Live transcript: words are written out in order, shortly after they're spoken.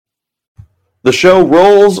The show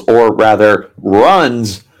rolls, or rather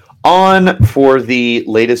runs, on for the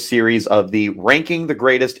latest series of the Ranking the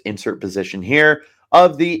Greatest Insert Position here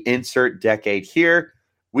of the Insert Decade here.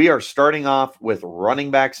 We are starting off with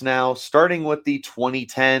running backs now, starting with the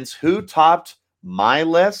 2010s. Who topped my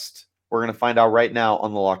list? We're going to find out right now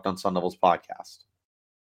on the Locked On Sun Devils podcast.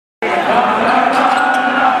 You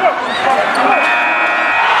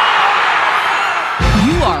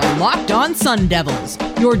are Locked On Sun Devils,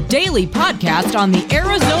 your daily podcast on the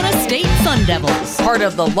Arizona State Sun Devils, part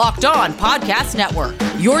of the Locked On Podcast Network,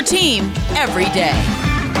 your team every day.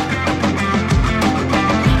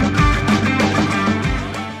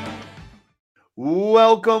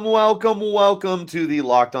 Welcome to the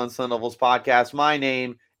Locked On Sun Devils podcast. My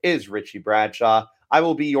name is Richie Bradshaw. I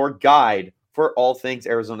will be your guide for all things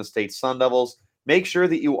Arizona State Sun Devils. Make sure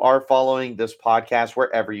that you are following this podcast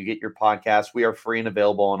wherever you get your podcasts. We are free and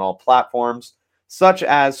available on all platforms, such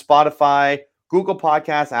as Spotify, Google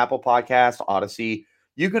Podcasts, Apple Podcasts, Odyssey.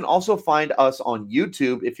 You can also find us on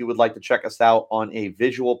YouTube if you would like to check us out on a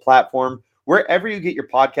visual platform. Wherever you get your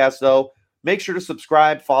podcasts, though, make sure to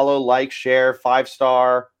subscribe, follow, like, share,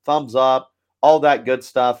 5-star, thumbs up, all that good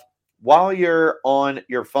stuff. While you're on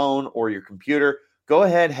your phone or your computer, go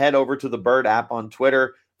ahead, head over to the Bird app on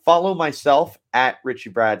Twitter. Follow myself at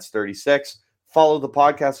RichieBrads36. Follow the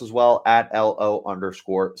podcast as well at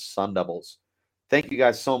LO_Sun Devils. Thank you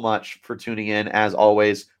guys so much for tuning in. As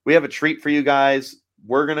always, we have a treat for you guys.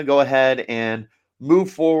 We're going to go ahead and move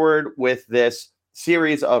forward with this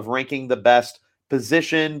series of ranking the best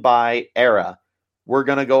position by era. We're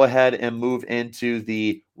going to go ahead and move into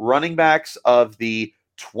the running backs of the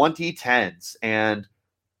 2010s, and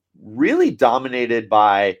really dominated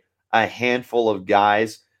by a handful of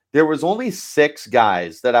guys. There was only 6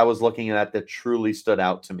 guys that I was looking at that truly stood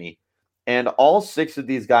out to me. And all 6 of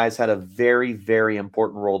these guys had a very, very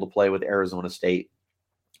important role to play with Arizona State.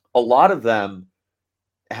 A lot of them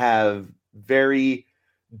have very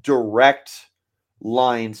direct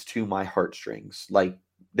lines to my heartstrings. Like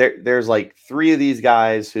there's like 3 of these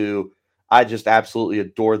guys who I just absolutely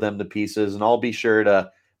adore them to pieces. And I'll be sure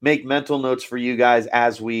to make mental notes for you guys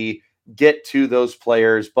as we get to those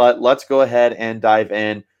players. But let's go ahead and dive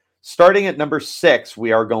in. Starting at number 6,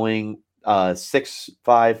 we are going 6,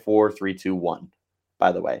 5, 4, 3, 2, 1.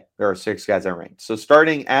 By the way, there are 6 guys I ranked. So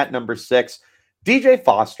starting at number 6, DJ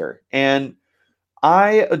Foster. And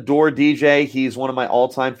I adore DJ. He's one of my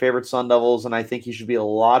all-time favorite Sun Devils, and I think he should be a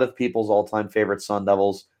lot of people's all-time favorite Sun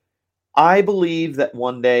Devils. I believe that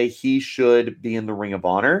one day he should be in the Ring of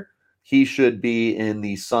Honor. He should be in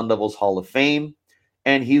the Sun Devils Hall of Fame.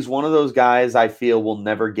 And he's one of those guys I feel will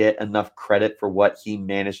never get enough credit for what he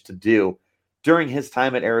managed to do during his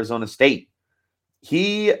time at Arizona State.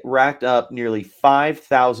 He racked up nearly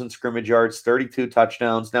 5,000 scrimmage yards, 32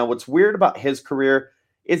 touchdowns. Now, what's weird about his career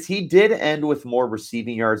is he did end with more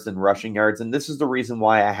receiving yards than rushing yards. And this is the reason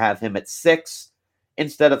why I have him at 6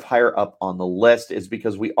 instead of higher up on the list, is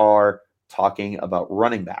because we are talking about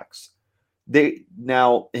running backs.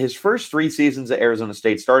 Now, his first 3 seasons at Arizona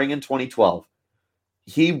State, starting in 2012,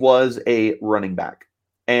 he was a running back,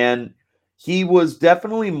 and he was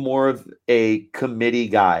definitely more of a committee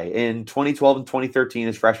guy. In 2012 and 2013,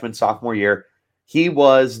 his freshman, sophomore year, he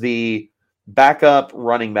was the backup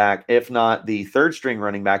running back, if not the third string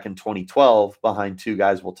running back in 2012, behind 2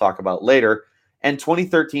 guys we'll talk about later. And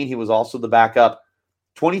 2013, he was also the backup.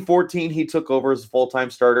 2014, he took over as a full-time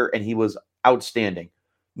starter, and he was outstanding.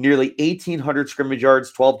 Nearly 1,800 scrimmage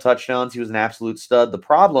yards, 12 touchdowns. He was an absolute stud. The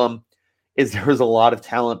problem is there was a lot of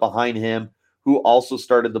talent behind him who also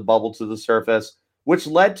started to bubble to the surface, which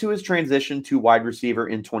led to his transition to wide receiver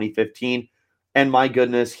in 2015. And my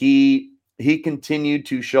goodness, he continued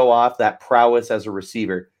to show off that prowess as a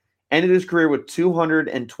receiver. Ended his career with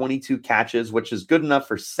 222 catches, which is good enough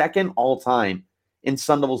for second all-time in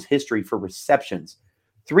Sun Devils history for receptions.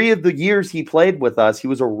 3 of the years he played with us, he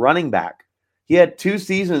was a running back. He had 2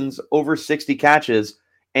 seasons over 60 catches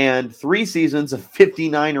and 3 seasons of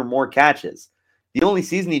 59 or more catches. The only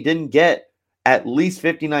season he didn't get at least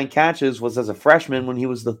 59 catches was as a freshman when he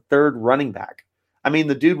was the 3rd running back. I mean,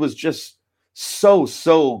 the dude was just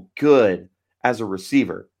so good as a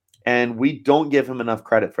receiver, and we don't give him enough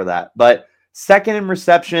credit for that. But 2nd in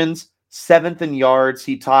receptions, 7th in yards.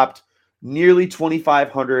 He topped nearly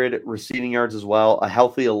 2,500 receiving yards as well, a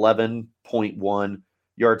healthy 11.1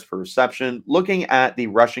 yards per reception. Looking at the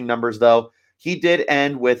rushing numbers, though, he did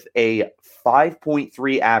end with a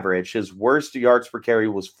 5.3 average. His worst yards per carry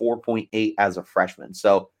was 4.8 as a freshman.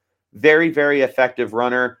 So very, very effective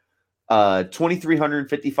runner.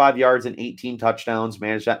 2,355 yards and 18 touchdowns,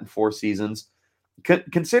 managed that in 4 seasons.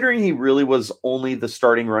 Considering he really was only the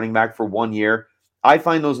starting running back for 1 year, I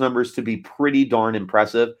find those numbers to be pretty darn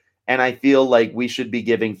impressive. And I feel like we should be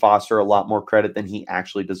giving Foster a lot more credit than he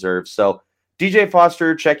actually deserves. So DJ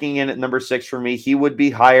Foster checking in at number 6 for me. He would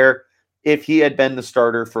be higher if he had been the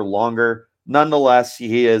starter for longer. Nonetheless,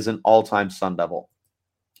 he is an all-time Sun Devil.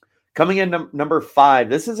 Coming in number 5,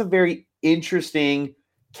 this is a very interesting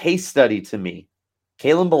case study to me.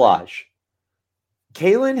 Kalen Ballage.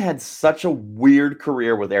 Kalen had such a weird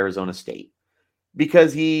career with Arizona State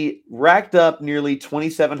because he racked up nearly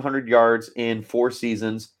 2,700 yards in 4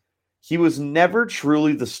 seasons. He was never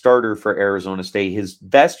truly the starter for Arizona State. His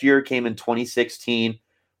best year came in 2016,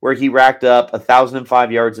 where he racked up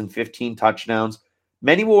 1,005 yards and 15 touchdowns.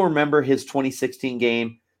 Many will remember his 2016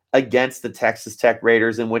 game against the Texas Tech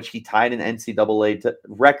Raiders, in which he tied an NCAA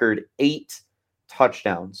record 8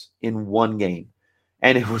 touchdowns in 1 game.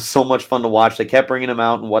 And it was so much fun to watch. They kept bringing him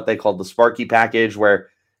out in what they called the Sparky package, where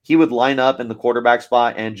he would line up in the quarterback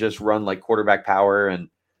spot and just run like quarterback power. And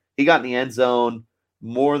he got in the end zone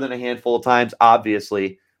more than a handful of times,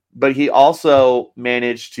 obviously. But he also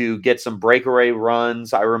managed to get some breakaway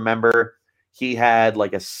runs. I remember he had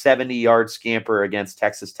like a 70-yard scamper against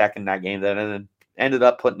Texas Tech in that game that ended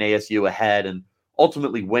up putting ASU ahead and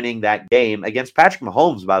ultimately winning that game against Patrick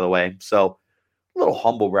Mahomes, by the way. So a little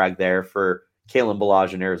humble brag there for Kalen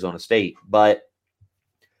Ballage in Arizona State. But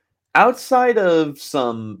outside of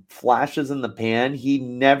some flashes in the pan, he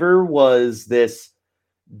never was this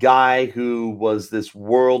guy who was this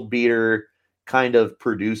world beater kind of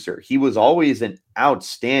producer. He was always an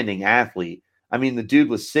outstanding athlete. I mean, the dude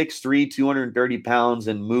was 6'3", 230 pounds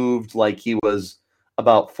and moved like he was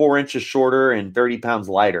about 4 inches shorter and 30 pounds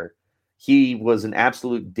lighter. He was an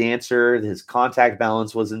absolute dancer. His contact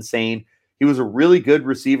balance was insane. He was a really good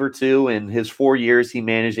receiver, too. In his 4 years, he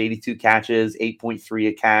managed 82 catches, 8.3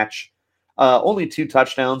 a catch, only 2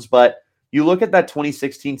 touchdowns. But you look at that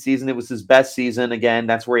 2016 season, it was his best season. Again,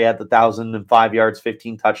 that's where he had the 1,005 yards,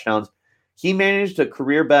 15 touchdowns. He managed a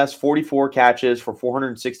career best 44 catches for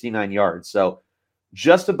 469 yards. So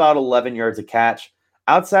just about 11 yards a catch.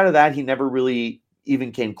 Outside of that, he never really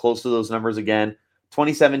even came close to those numbers again.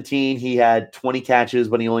 2017, he had 20 catches,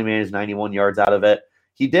 but he only managed 91 yards out of it.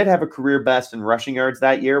 He did have a career best in rushing yards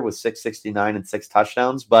that year with 669 and 6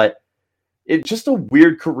 touchdowns, but it's just a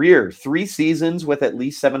weird career. 3 seasons with at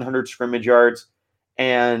least 700 scrimmage yards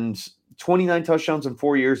and 29 touchdowns in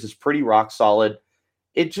 4 years is pretty rock solid.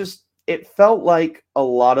 It felt like a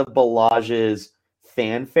lot of Ballage's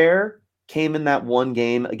fanfare came in that one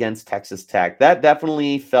game against Texas Tech. That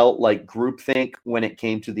definitely felt like groupthink when it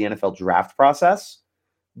came to the NFL draft process.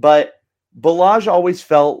 But Ballage always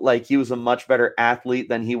felt like he was a much better athlete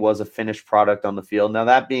than he was a finished product on the field. Now,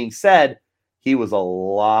 that being said, he was a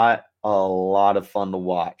lot of fun to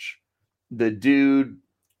watch. The dude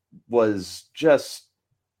was just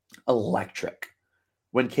electric.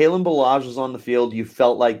 When Kalen Ballage was on the field, you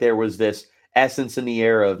felt like there was this essence in the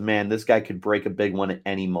air of, man, this guy could break a big one at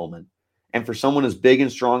any moment. And for someone as big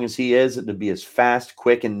and strong as he is, to be as fast,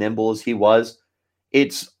 quick, and nimble as he was,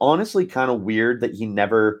 it's honestly kind of weird that he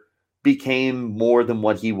never became more than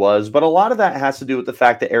what he was. But a lot of that has to do with the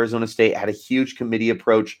fact that Arizona State had a huge committee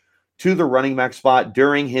approach to the running back spot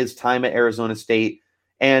during his time at Arizona State.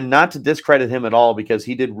 And not to discredit him at all, because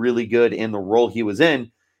he did really good in the role he was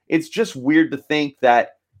in. It's just weird to think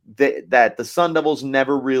that the Sun Devils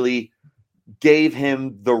never really gave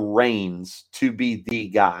him the reins to be the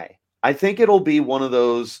guy. I think it'll be one of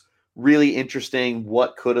those really interesting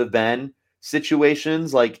what could have been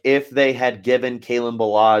situations. Like if they had given Kalen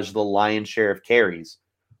Ballage the lion's share of carries,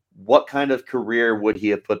 what kind of career would he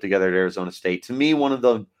have put together at Arizona State? To me, one of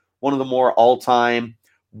the more all-time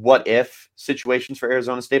what if situations for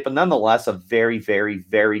Arizona State, but nonetheless, a very, very,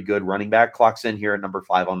 very good running back. Clocks in here at number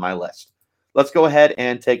 5 on my list. Let's go ahead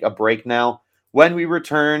and take a break now. When we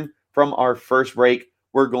return from our first break,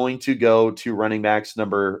 we're going to go to running backs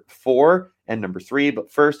number 4 and number 3. But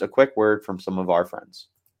first, a quick word from some of our friends.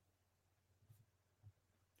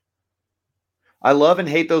 I love and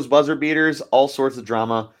hate those buzzer beaters, all sorts of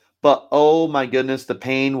drama, but oh my goodness, the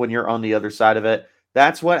pain when you're on the other side of it.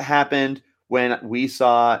 That's what happened when we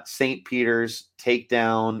saw St. Peter's take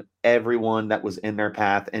down everyone that was in their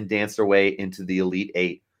path and dance their way into the Elite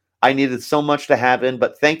Eight. I needed so much to happen,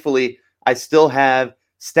 but thankfully, I still have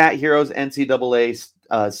Stat Heroes NCAA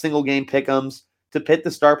single game pick'ems to pit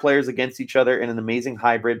the star players against each other in an amazing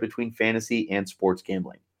hybrid between fantasy and sports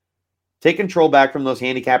gambling. Take control back from those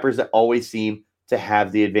handicappers that always seem to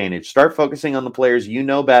have the advantage. Start focusing on the players you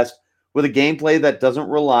know best with a gameplay that doesn't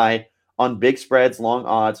rely on big spreads, long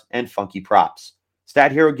odds, and funky props.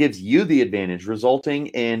 Stat Hero gives you the advantage, resulting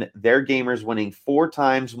in their gamers winning 4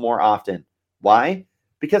 times more often. Why?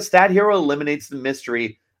 Because Stat Hero eliminates the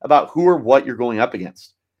mystery about who or what you're going up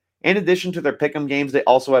against. In addition to their pick'em games, they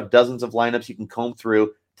also have dozens of lineups you can comb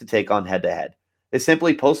through to take on head-to-head. They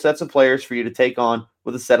simply post sets of players for you to take on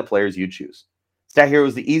with a set of players you choose. Stat Hero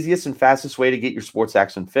is the easiest and fastest way to get your sports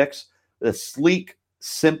action fix. The sleek,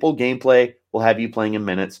 simple gameplay will have you playing in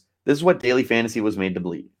minutes. This is what Daily Fantasy was made to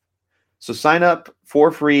believe. So sign up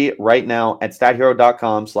for free right now at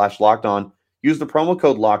stathero.com/lockedon. Use the promo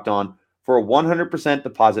code LOCKEDON for a 100%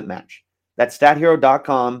 deposit match. That's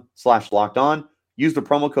stathero.com/lockedon. Use the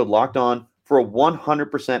promo code LOCKEDON for a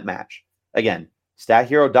 100% match. Again,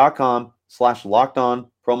 stathero.com/lockedon,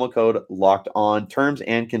 promo code LOCKEDON. Terms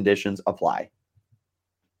and conditions apply.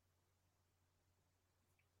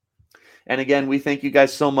 And again, we thank you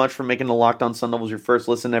guys so much for making the Locked On Sun Devils your first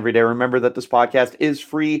listen every day. Remember that this podcast is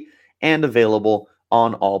free and available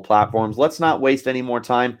on all platforms. Let's not waste any more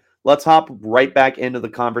time. Let's hop right back into the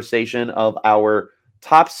conversation of our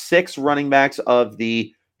top 6 running backs of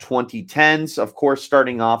the 2010s. Of course,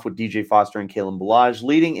 starting off with DJ Foster and Kalen Ballage.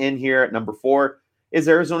 Leading in here at number 4 is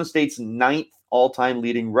Arizona State's 9th all-time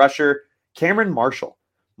leading rusher, Cameron Marshall.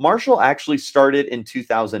 Marshall actually started in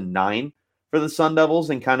 2009 for the Sun Devils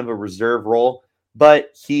in kind of a reserve role, but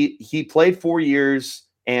he played 4 years,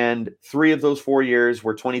 and 3 of those 4 years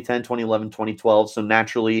were 2010, 2011, 2012. So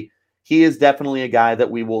naturally, he is definitely a guy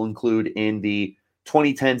that we will include in the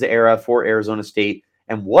 2010s era for Arizona State.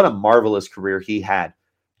 And what a marvelous career he had.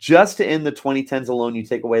 Just in the 2010s alone, you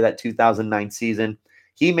take away that 2009 season,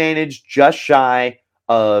 he managed just shy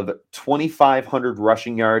of 2,500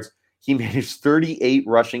 rushing yards. He managed 38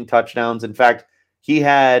 rushing touchdowns. In fact, he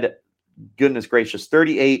had, goodness gracious,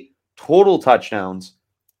 38 total touchdowns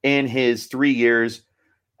in his 3 years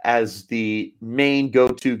as the main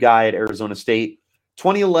go-to guy at Arizona State.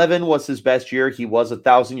 2011 was his best year. He was a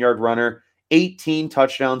 1,000-yard runner, 18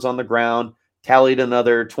 touchdowns on the ground, tallied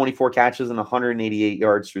another 24 catches and 188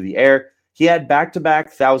 yards through the air. He had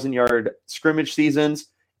back-to-back 1,000-yard scrimmage seasons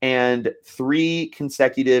and 3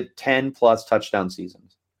 consecutive 10-plus touchdown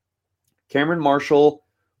seasons. Cameron Marshall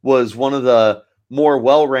was one of the more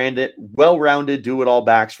well-rounded do-it-all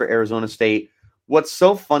backs for Arizona State. What's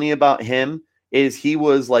so funny about him is he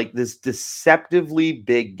was like this deceptively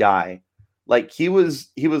big guy. Like he was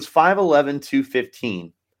 5'11",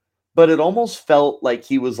 215, but it almost felt like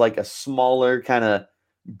he was like a smaller, kind of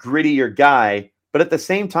grittier guy. But at the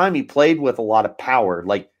same time, he played with a lot of power.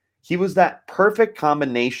 Like he was that perfect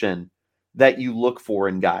combination that you look for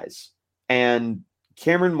in guys. And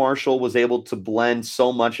Cameron Marshall was able to blend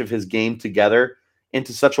so much of his game together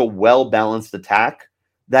into such a well-balanced attack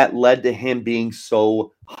that led to him being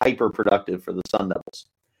so hyper-productive for the Sun Devils.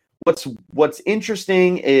 What's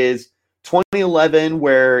interesting is 2011,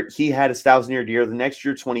 where he had his 1,000-yard year. The next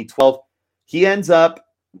year, 2012, he ends up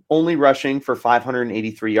only rushing for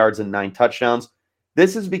 583 yards and 9 touchdowns.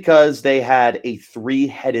 This is because they had a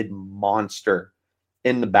 3-headed monster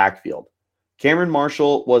in the backfield. Cameron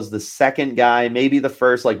Marshall was the second guy, maybe the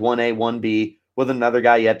first, like 1A, 1B, with another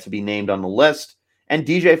guy yet to be named on the list. And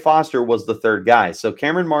DJ Foster was the third guy. So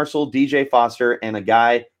Cameron Marshall, DJ Foster, and a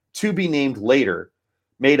guy to be named later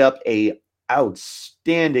made up a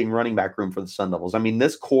outstanding running back room for the Sun Devils. I mean,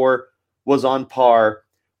 this core was on par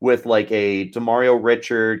with like a Demario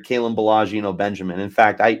Richard, Kalen Ballage, Benjamin. In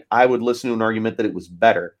fact, I would listen to an argument that it was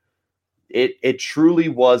better. It truly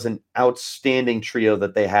was an outstanding trio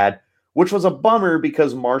that they had, which was a bummer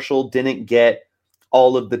because Marshall didn't get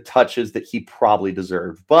all of the touches that he probably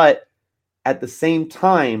deserved. But at the same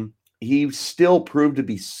time, he still proved to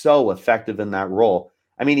be so effective in that role.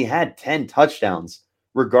 I mean, he had 10 touchdowns,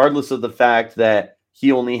 regardless of the fact that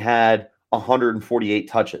he only had 148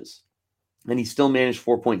 touches. And he still managed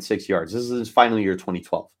 4.6 yards. This is his final year,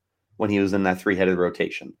 2012, when he was in that 3-headed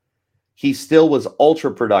rotation. He still was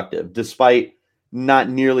ultra productive, despite not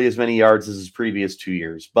nearly as many yards as his previous 2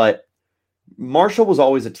 years. But Marshall was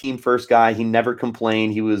always a team-first guy. He never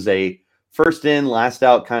complained. He was a first in, last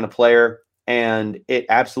out kind of player. And it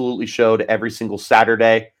absolutely showed every single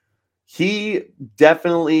Saturday. He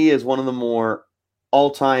definitely is one of the more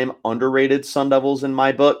all-time underrated Sun Devils in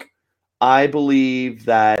my book. I believe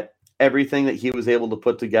that everything that he was able to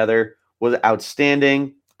put together was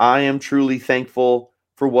outstanding. I am truly thankful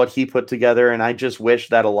for what he put together, and I just wish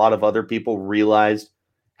that a lot of other people realized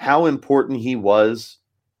how important he was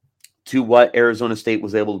to what Arizona State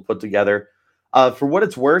was able to put together. For what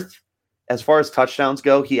it's worth, as far as touchdowns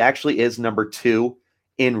go, he actually is number 2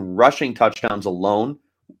 in rushing touchdowns alone,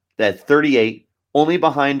 at 38, only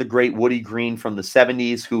behind the great Woody Green from the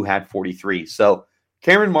 70s, who had 43. So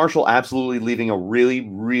Cameron Marshall absolutely leaving a really,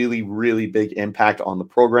 really, really big impact on the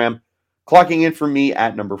program, clocking in for me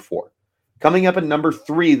at number 4. Coming up at number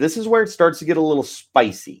 3, this is where it starts to get a little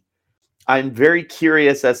spicy. I'm very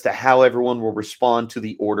curious as to how everyone will respond to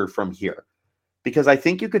the order from here, because I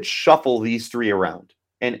think you could shuffle these 3 around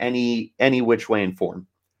in any which way and form.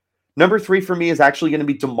 Number 3 for me is actually going to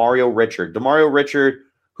be Demario Richard. Demario Richard,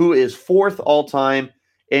 who is 4th all-time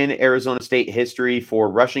in Arizona State history for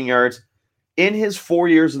rushing yards. In his 4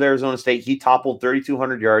 years at Arizona State, he toppled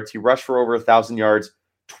 3,200 yards. He rushed for over 1,000 yards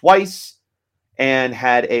twice and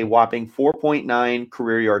had a whopping 4.9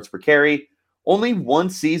 career yards per carry. Only one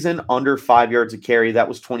season under 5 yards a carry. That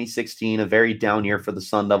was 2016, a very down year for the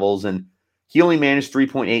Sun Devils, and he only managed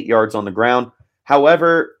 3.8 yards on the ground.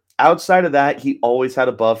 However, outside of that, he always had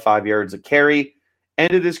above 5 yards a carry.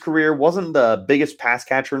 Ended his career, wasn't the biggest pass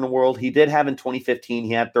catcher in the world. He did have in 2015,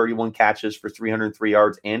 he had 31 catches for 303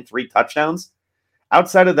 yards and 3 touchdowns.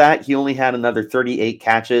 Outside of that, he only had another 38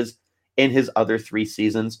 catches in his other 3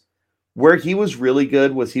 seasons. Where he was really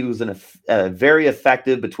good was he was a very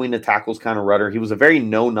effective between the tackles kind of runner. He was a very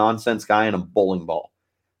no-nonsense guy in a bowling ball.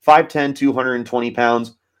 5'10", 220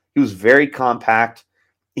 pounds. He was very compact.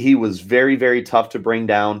 He was very, very tough to bring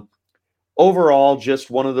down. Overall, just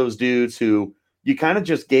one of those dudes who you kind of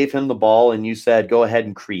just gave him the ball and you said, go ahead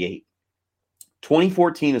and create.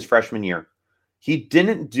 2014, his freshman year. He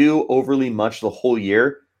didn't do overly much the whole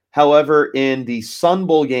year. However, in the Sun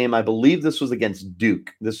Bowl game, I believe this was against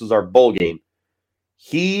Duke. This was our bowl game.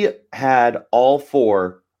 He had all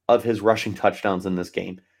 4 of his rushing touchdowns in this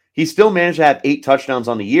game. He still managed to have 8 touchdowns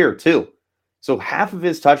on the year, too. So half of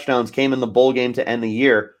his touchdowns came in the bowl game to end the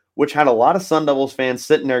year, which had a lot of Sun Devils fans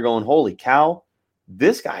sitting there going, holy cow,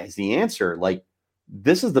 this guy is the answer. Like,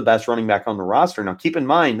 this is the best running back on the roster. Now, keep in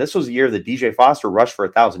mind, this was a year that DJ Foster rushed for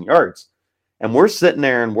 1,000 yards. And we're sitting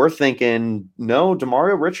there and we're thinking, no,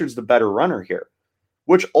 Demario Richard's the better runner here,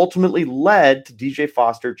 which ultimately led to DJ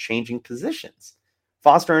Foster changing positions.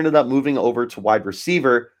 Foster ended up moving over to wide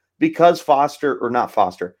receiver because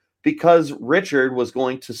because Richard was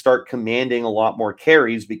going to start commanding a lot more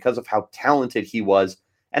carries because of how talented he was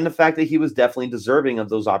and the fact that he was definitely deserving of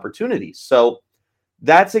those opportunities. So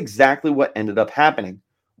that's exactly what ended up happening,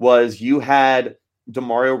 was you had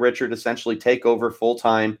Demario Richard essentially take over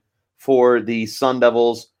full-time for the Sun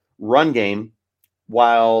Devils run game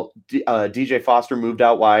while DJ Foster moved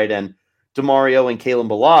out wide, and Demario and Kalen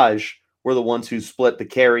Ballage were the ones who split the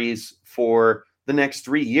carries for the next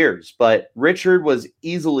 3 years. But Richard was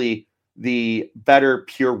easily the better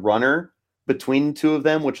pure runner between the two of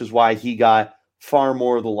them, which is why he got far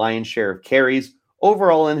more of the lion's share of carries.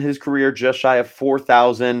 Overall in his career, just shy of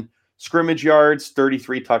 4,000 scrimmage yards,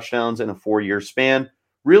 33 touchdowns in a 4-year span.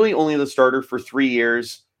 Really only the starter for 3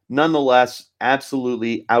 years. Nonetheless,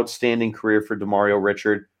 absolutely outstanding career for Demario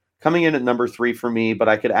Richard. Coming in at number 3 for me, but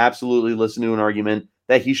I could absolutely listen to an argument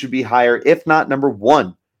that he should be higher, if not number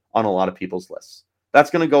 1, on a lot of people's lists.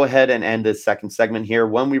 That's going to go ahead and end this second segment here.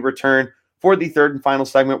 When we return for the third and final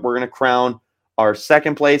segment, we're going to crown our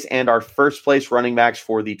second place and our first place running backs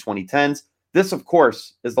for the 2010s. This, of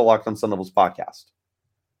course, is the Locked on Sun Devils podcast.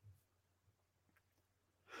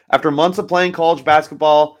 After months of playing college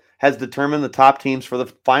basketball has determined the top teams for the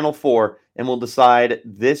Final Four and will decide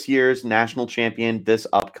this year's national champion this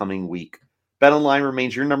upcoming week. BetOnline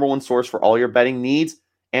remains your number 1 source for all your betting needs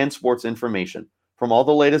and sports information. From all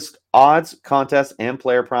the latest odds, contests, and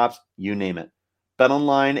player props, you name it.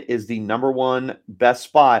 BetOnline is the number 1 best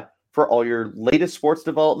spot for all your latest sports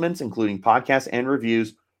developments, including podcasts and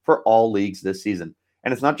reviews for all leagues this season.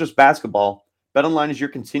 And it's not just basketball. BetOnline is your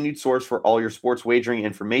continued source for all your sports wagering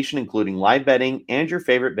information, including live betting and your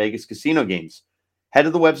favorite Vegas casino games. Head to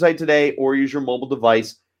the website today or use your mobile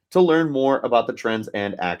device to learn more about the trends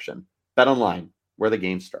and action. BetOnline, where the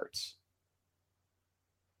game starts.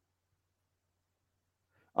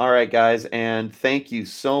 All right, guys, and thank you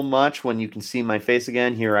so much. When you can see my face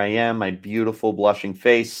again, here I am, my beautiful blushing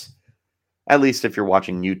face. At least if you're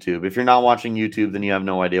watching YouTube. If you're not watching YouTube, then you have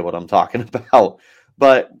no idea what I'm talking about.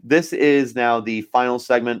 But this is now the final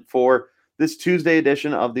segment for this Tuesday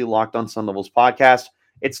edition of the Locked on Sun Devils podcast.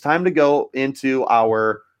 It's time to go into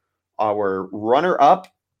our runner-up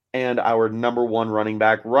and our number 1 running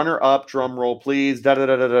back. Runner-up, drum roll, please.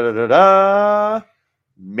 Da-da-da-da-da-da-da.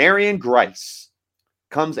 Marion Grice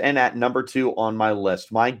comes in at number 2 on my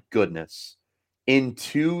list. My goodness. In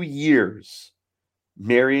 2 years,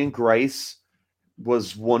 Marion Grice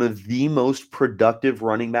was one of the most productive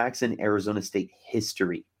running backs in Arizona State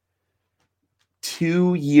history.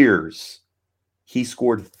 2 years, he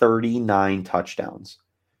scored 39 touchdowns.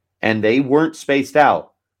 And they weren't spaced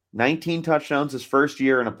out. 19 touchdowns his first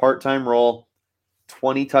year in a part-time role.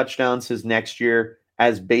 20 touchdowns his next year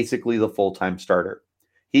as basically the full-time starter.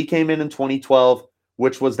 He came in 2012,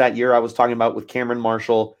 which was that year I was talking about with Cameron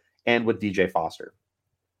Marshall and with DJ Foster.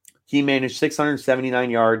 He managed 679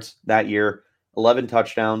 yards that year, 11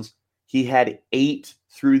 touchdowns. He had 8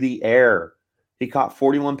 through the air. He caught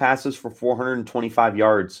 41 passes for 425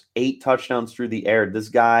 yards, 8 touchdowns through the air. This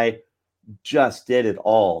guy just did it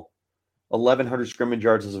all. 1,100 scrimmage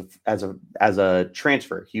yards as a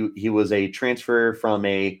transfer. He was a transfer from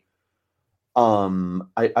a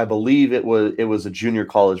I believe it was a junior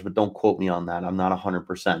college, but don't quote me on that. I'm not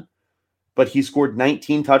 100%. But he scored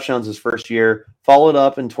 19 touchdowns his first year, followed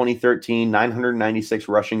up in 2013, 996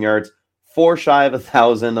 rushing yards, 4 shy of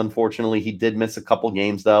 1,000. Unfortunately, he did miss a couple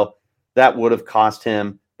games, though. That would have cost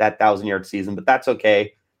him that 1,000-yard season, but that's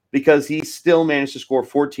okay because he still managed to score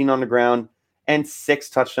 14 on the ground and 6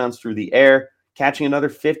 touchdowns through the air, catching another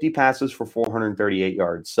 50 passes for 438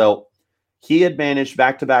 yards. So he had managed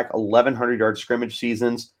back-to-back 1,100-yard scrimmage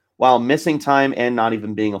seasons while missing time and not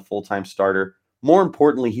even being a full-time starter. More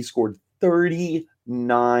importantly, he scored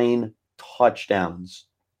 39 touchdowns.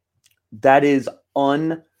 That is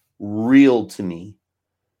unreal to me.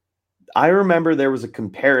 I remember there was a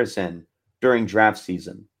comparison during draft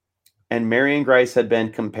season, and Marion Grice had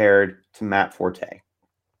been compared to Matt Forte.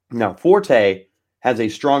 Now, Forte has a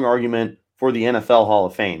strong argument for the NFL Hall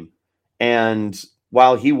of Fame, and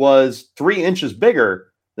while he was 3 inches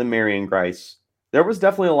bigger than Marion Grice, there was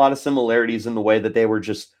definitely a lot of similarities in the way that they were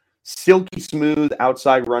just silky smooth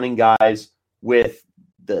outside running guys with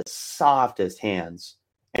the softest hands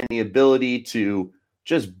and the ability to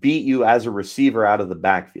just beat you as a receiver out of the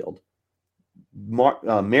backfield.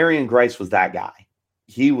 Marion Grice was that guy.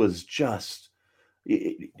 He was just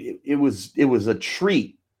it was a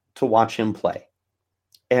treat to watch him play.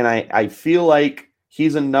 And I feel like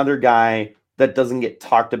he's another guy that doesn't get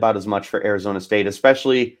talked about as much for Arizona State,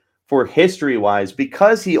 especially for history-wise,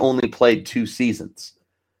 because he only played 2 seasons.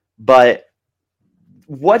 But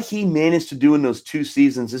what he managed to do in those 2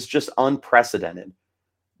 seasons is just unprecedented.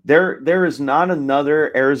 There is not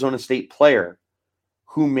another Arizona State player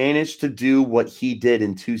who managed to do what he did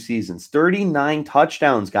in 2 seasons. 39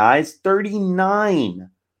 touchdowns, guys. 39.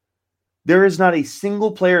 There is not a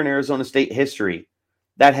single player in Arizona State history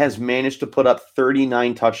that has managed to put up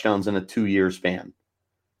 39 touchdowns in a 2-year span.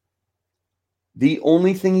 The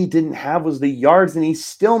only thing he didn't have was the yards, and he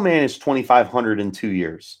still managed 2,500 in 2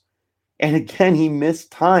 years. And again, he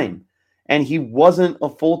missed time, and he wasn't a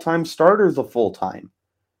full-time starter the full time.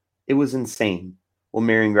 It was insane what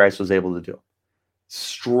Marion Grice was able to do.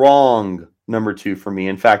 Strong number 2 for me.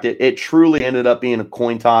 In fact, it truly ended up being a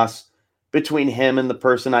coin toss between him and the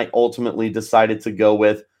person I ultimately decided to go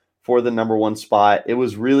with for the number 1 spot. It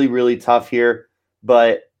was really, really tough here,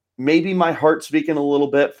 but maybe my heart speaking a little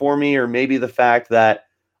bit for me, or maybe the fact that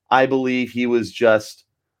I believe he was just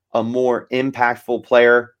a more impactful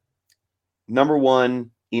player. Number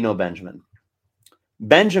 1, Eno Benjamin.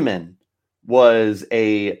 Benjamin was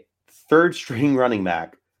a 3rd-string running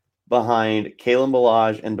back behind Kalen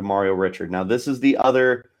Ballage and Demario Richard. Now, this is the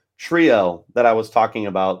other trio that I was talking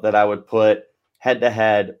about that I would put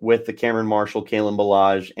head-to-head with the Cameron Marshall, Kalen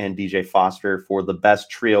Ballage, and DJ Foster for the best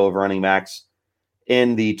trio of running backs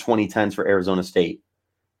in the 2010s for Arizona State.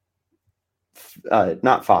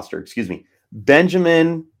 Not Foster, excuse me.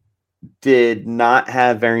 Benjamin did not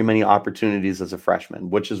have very many opportunities as a freshman,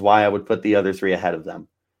 which is why I would put the other 3 ahead of them.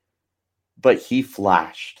 But he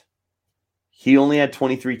flashed. He only had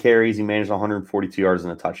 23 carries. He managed 142 yards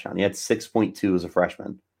and a touchdown. He had 6.2 as a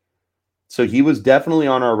freshman. So he was definitely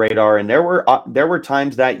on our radar. And there were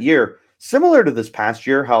times that year, similar to this past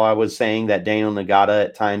year, how I was saying that Daniel Nagata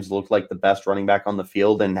at times looked like the best running back on the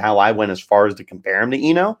field and how I went as far as to compare him to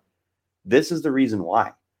Eno. This is the reason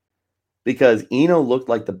why. Because Eno looked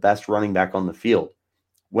like the best running back on the field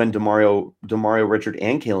when Demario Richard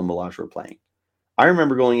and Kalen Ballage were playing. I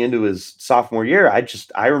remember going into his sophomore year,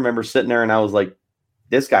 I remember sitting there and I was like,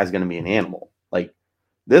 this guy's going to be an animal. Like,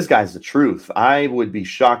 this guy's the truth. I would be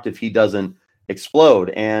shocked if he doesn't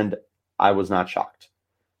explode, and I was not shocked.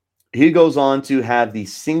 He goes on to have the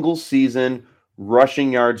single-season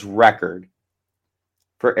rushing yards record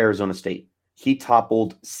for Arizona State. He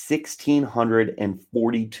toppled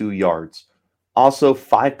 1,642 yards. Also,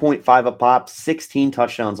 5.5 a pop, 16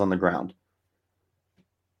 touchdowns on the ground.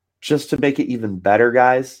 Just to make it even better,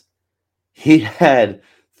 guys, he had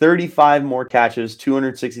 35 more catches,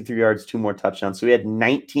 263 yards, 2 more touchdowns. So he had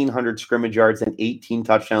 1,900 scrimmage yards and 18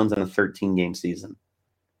 touchdowns in a 13-game season.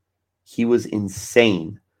 He was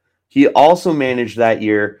insane. He also managed that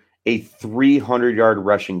year a 300-yard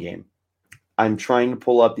rushing game. I'm trying to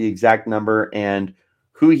pull up the exact number, and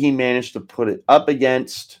who he managed to put it up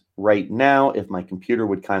against right now, if my computer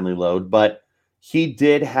would kindly load. But he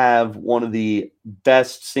did have one of the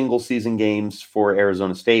best single season games for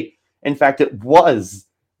Arizona State. In fact, it was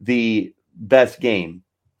the best game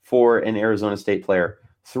for an Arizona State player.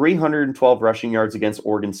 312 rushing yards against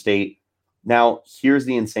Oregon State. Now, here's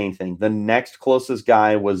the insane thing. The next closest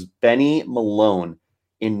guy was Benny Malone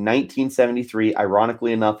in 1973,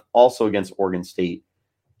 ironically enough, also against Oregon State.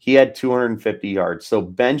 He had 250 yards. So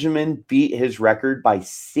Benjamin beat his record by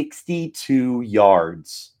 62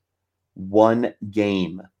 yards. One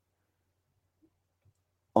game.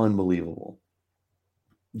 Unbelievable.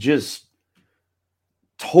 Just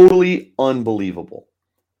totally unbelievable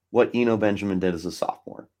what Eno Benjamin did as a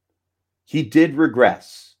sophomore. He did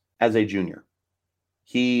regress as a junior.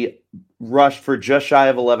 He rushed for just shy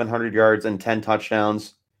of 1,100 yards and 10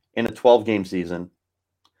 touchdowns in a 12-game season.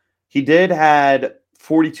 He did had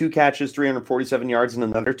 42 catches, 347 yards, and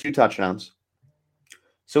another 2 touchdowns.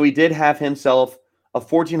 So he did have himself a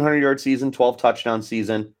 1,400-yard season, 12-touchdown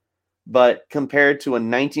season. But compared to a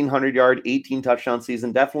 1,900-yard, 18-touchdown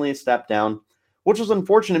season, definitely a step down, which was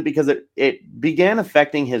unfortunate because it began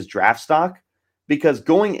affecting his draft stock, because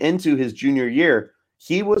going into his junior year,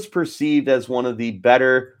 he was perceived as one of the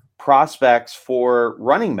better prospects for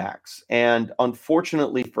running backs. And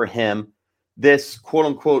unfortunately for him, this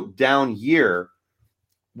quote-unquote down year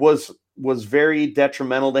was very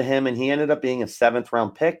detrimental to him, and he ended up being a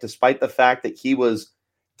 7th-round pick, despite the fact that he was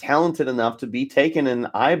talented enough to be taken in,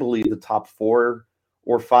 I believe, the top 4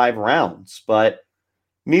 or 5 rounds. But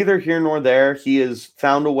neither here nor there. He has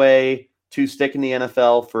found a way to stick in the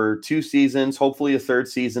NFL for 2 seasons, hopefully a 3rd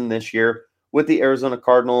season this year with the Arizona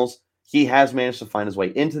Cardinals. He has managed to find his way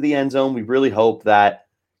into the end zone. We really hope that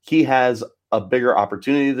he has a bigger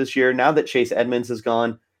opportunity this year. Now that Chase Edmonds is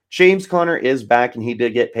gone, James Conner is back and he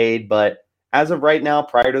did get paid. But as of right now,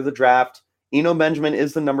 prior to the draft, Eno Benjamin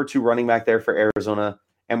is the number 2 running back there for Arizona.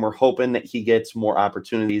 And we're hoping that he gets more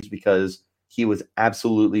opportunities because he was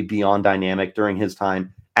absolutely beyond dynamic during his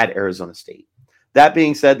time at Arizona State. That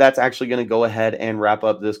being said, that's actually going to go ahead and wrap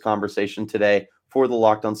up this conversation today for the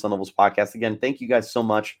Locked On Sun Devils podcast. Again, thank you guys so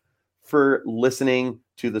much for listening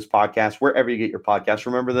to this podcast, wherever you get your podcasts.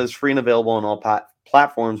 Remember that it's free and available on all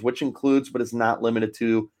platforms, which includes, but is not limited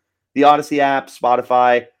to, the Odyssey app,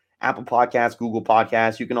 Spotify, Apple Podcasts, Google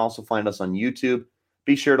Podcasts. You can also find us on YouTube.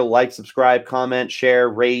 Be sure to like, subscribe, comment, share,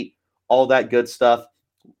 rate, all that good stuff.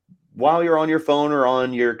 While you're on your phone or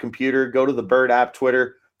on your computer, go to the Bird app,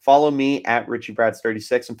 Twitter. Follow me at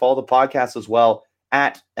RichieBrads36 and follow the podcast as well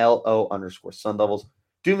at LO_Sun Devils.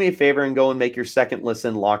 Do me a favor and go and make your second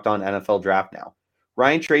listen Locked On NFL Draft now.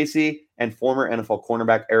 Ryan Tracy and former NFL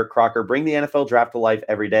cornerback Eric Crocker bring the NFL Draft to life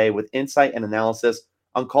every day with insight and analysis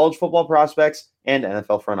on college football prospects and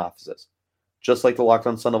NFL front offices. Just like the Locked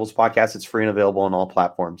On Sun Devils podcast, it's free and available on all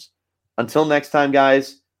platforms. Until next time,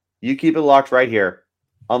 guys, you keep it locked right here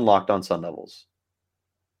on Locked On Sun Devils.